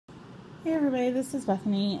Hey everybody, this is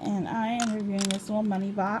Bethany, and I am reviewing this little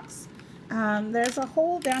money box. There's a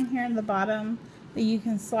hole down here in the bottom that you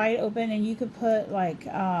can slide open, and you could put like,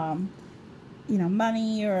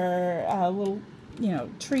 money or a little,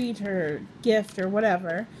 treat or gift or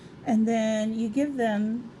whatever. And then you give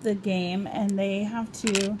them the game, and they have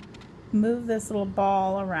to move this little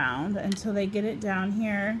ball around until they get it down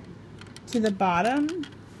here to the bottom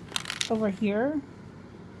over here.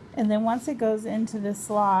 And then once it goes into the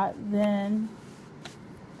slot, then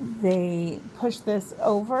they push this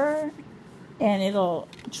over and it'll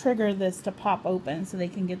trigger this to pop open so they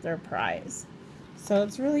can get their prize. So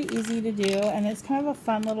it's really easy to do, and it's kind of a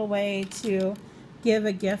fun little way to give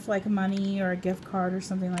a gift like money or a gift card or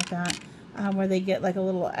something like that, where they get like a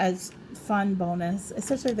little as fun bonus.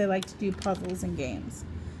 Especially they like to do puzzles and games.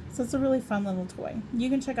 So it's a really fun little toy. You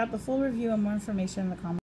can check out the full review and more information in the comments.